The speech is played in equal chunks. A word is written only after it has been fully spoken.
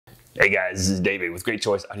Hey guys, this is David with Great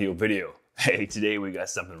Choice Audio Video. Hey, today we got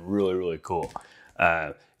something really cool.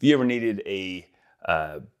 If you ever needed a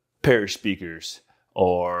pair of speakers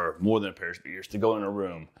or more than a pair of speakers to go in a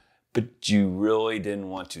room, but you really didn't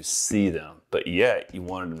want to see them, but yet you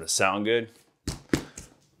wanted them to sound good,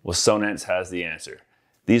 well, Sonance has the answer.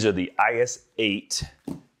 These are the IS8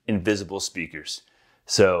 invisible speakers.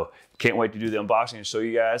 So can't wait to do the unboxing and show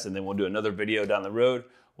you guys, and then we'll do another video down the road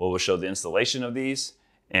where we'll show the installation of these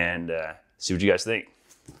and see what you guys think.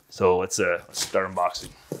 So let's start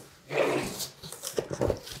unboxing.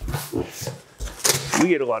 We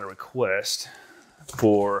get a lot of requests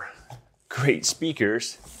for great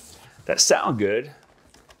speakers that sound good,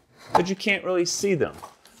 but you can't really see them.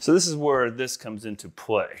 So this is where this comes into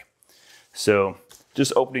play. So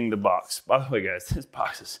just opening the box. By the way, guys, this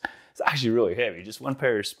box is actually really heavy. Just one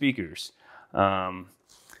pair of speakers.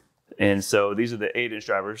 And so these are the 8-inch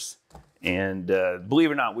drivers. And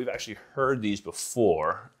believe it or not, we've actually heard these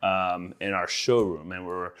before in our showroom, and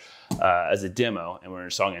we're as a demo, and we're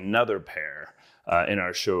installing another pair in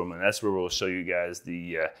our showroom, and that's where we'll show you guys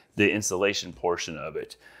the installation portion of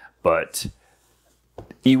it. But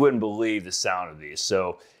you wouldn't believe the sound of these.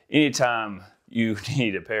 So anytime you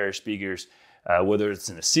need a pair of speakers, whether it's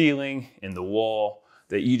in the ceiling, in the wall,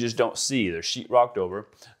 that you just don't see, they're sheetrocked over.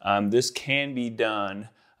 This can be done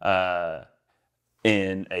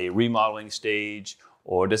in a remodeling stage,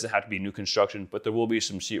 or it doesn't have to be new construction, but there will be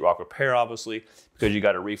some sheetrock repair, obviously, because you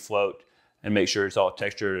got to refloat and make sure it's all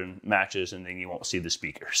textured and matches, and then you won't see the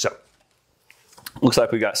speaker. So looks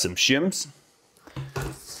like we got some shims.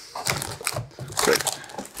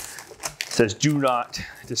 It says do not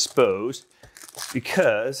dispose,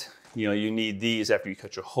 because you need these after you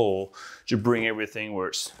cut your hole to bring everything where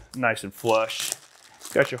it's nice and flush.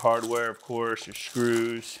 Got your hardware, of course, your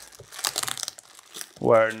screws,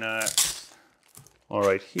 wire nuts, all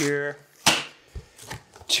right here.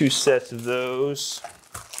 2 sets of those.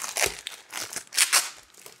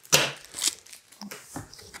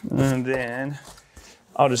 And then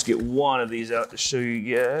I'll just get one of these out to show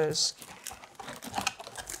you guys.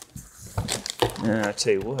 And I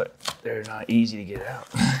tell you what, they're not easy to get out.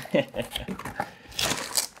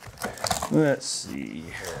 Let's see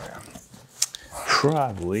here.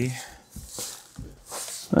 Probably,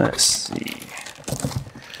 let's see.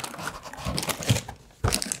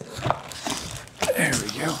 There we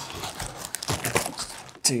go.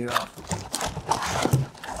 Take it off.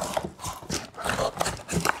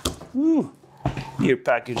 Woo, you're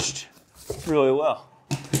packaged really well.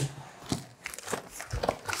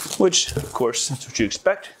 Which, of course, that's what you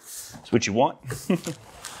expect. That's what you want.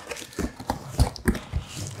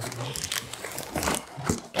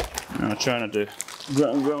 I'll try not to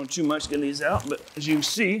grow too much getting these out, but as you can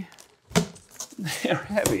see, they're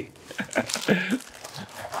heavy.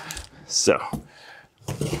 So,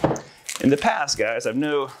 in the past, guys, I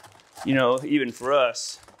know, even for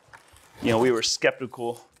us, we were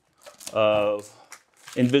skeptical of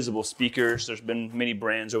invisible speakers. There's been many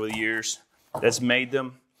brands over the years that's made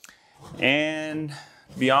them, and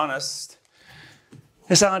to be honest,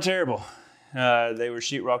 it sounded terrible. They were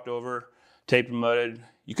sheetrocked over, taped and mudded.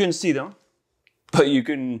 You couldn't see them, but you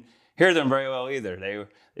couldn't hear them very well either. They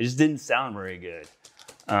just didn't sound very good.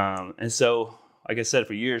 And so, like I said,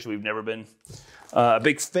 for years, we've never been a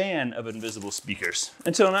big fan of invisible speakers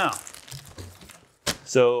until now.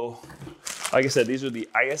 So, like I said, these are the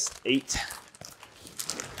IS8,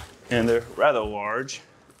 and they're rather large.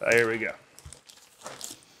 There we go.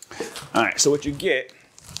 All right, so what you get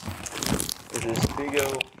is this big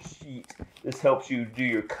old sheet. This helps you do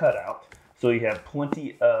your cutout. So you have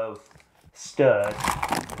plenty of stud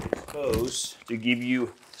exposed to give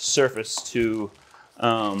you surface to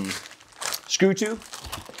screw to.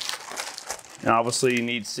 And obviously you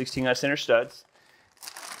need 16-aught center studs.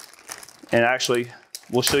 And actually,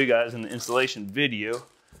 we'll show you guys in the installation video,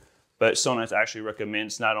 but Sonance actually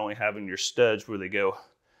recommends not only having your studs where they go,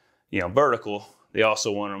 vertical, they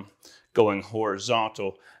also want them going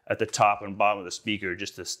horizontal at the top and bottom of the speaker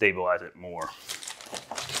just to stabilize it more.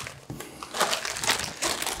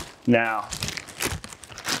 Now,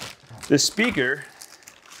 this speaker,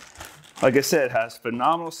 like I said, has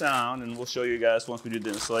phenomenal sound, and we'll show you guys once we do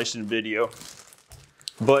the installation video.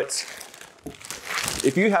 But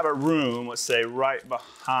if you have a room, let's say right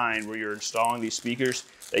behind where you're installing these speakers,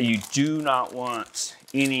 that you do not want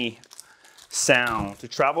any sound to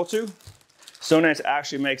travel to, Sonance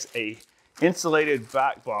actually makes a insulated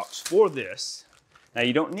back box for this. Now,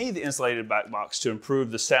 you don't need the insulated back box to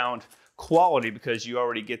improve the sound quality, because you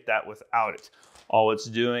already get that without it. All it's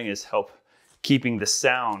doing is help keeping the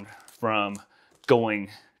sound from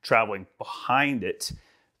traveling behind it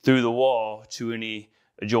through the wall to any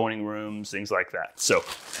adjoining rooms, things like that. So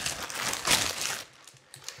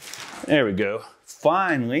there we go.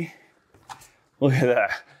 Finally, look at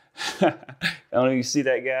that. I don't know if you see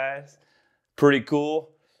that, guys. Pretty cool.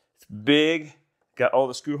 It's big. Got all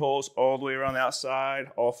the screw holes all the way around the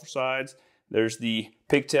outside, all four sides. There's the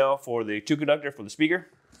pigtail for the two conductor for the speaker.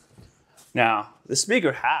 Now, the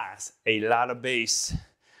speaker has a lot of bass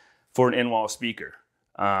for an in-wall speaker.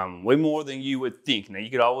 Way more than you would think. Now,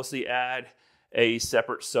 you could obviously add a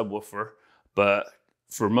separate subwoofer, but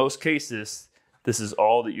for most cases, this is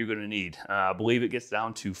all that you're going to need. I believe it gets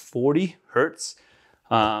down to 40 hertz.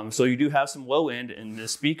 So you do have some low end in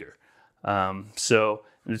this speaker. So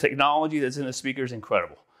the technology that's in the speaker is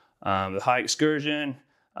incredible. The high excursion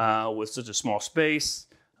with such a small space,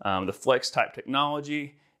 the flex type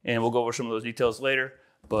technology, and we'll go over some of those details later.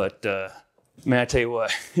 But man, I tell you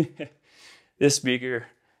what, this speaker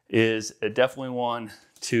is definitely one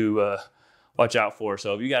to watch out for.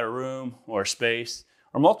 So if you got a room or a space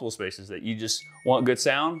or multiple spaces that you just want good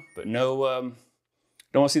sound, but no,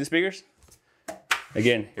 don't want to see the speakers,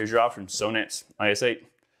 again, here's your option, Sonance IS8.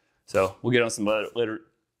 So we'll get on some later,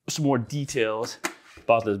 some more details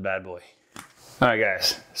about this bad boy. All right,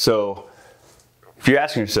 guys. So if you're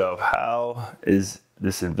asking yourself, how is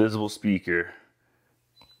this invisible speaker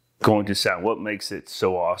going to sound? What makes it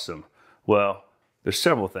so awesome? Well, there's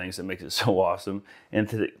several things that makes it so awesome, and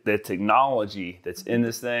the technology that's in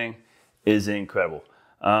this thing is incredible.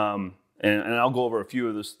 And I'll go over a few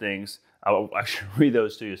of those things. I'll actually read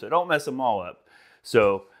those to you, so don't mess them all up.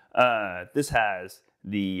 So this has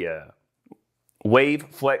the Wave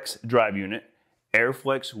Flex drive unit,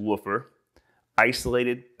 Airflex woofer,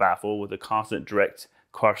 isolated baffle with a constant direct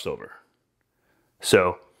crossover.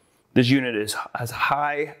 So this unit has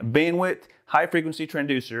high bandwidth, high frequency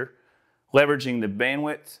transducer, leveraging the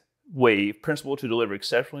bandwidth wave principle to deliver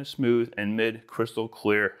exceptionally smooth and mid crystal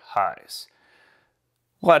clear highs.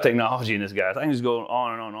 A lot of technology in this, guys. I can just go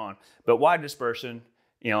on and on and on. But wide dispersion,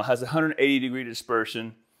 you know, has 180-degree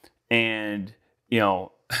dispersion, and you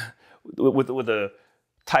know, with a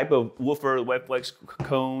type of woofer, wave flex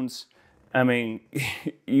cones, I mean,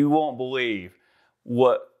 you won't believe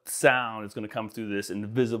what sound is going to come through this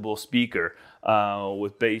invisible speaker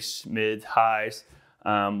with bass, mid, highs.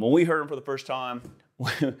 When we heard them for the first time,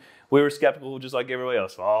 we were skeptical just like everybody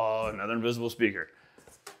else. Oh, another invisible speaker.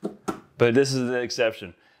 But this is the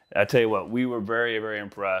exception. I tell you what, we were very, very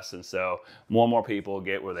impressed. And so more and more people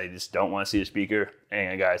get where they just don't want to see a speaker.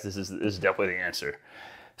 And guys, this is definitely the answer.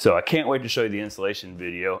 So I can't wait to show you the installation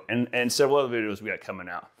video and several other videos we got coming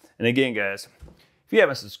out. And again, guys, if you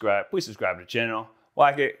haven't subscribed, please subscribe to the channel,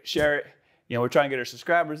 like it, share it. You know, we're trying to get our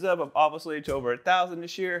subscribers up, obviously, to over 1,000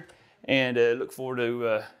 this year. And look forward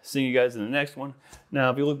to seeing you guys in the next one.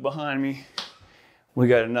 Now, if you look behind me, we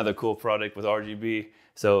got another cool product with RGB.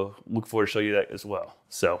 So look forward to show you that as well.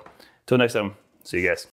 So until next time, see you guys.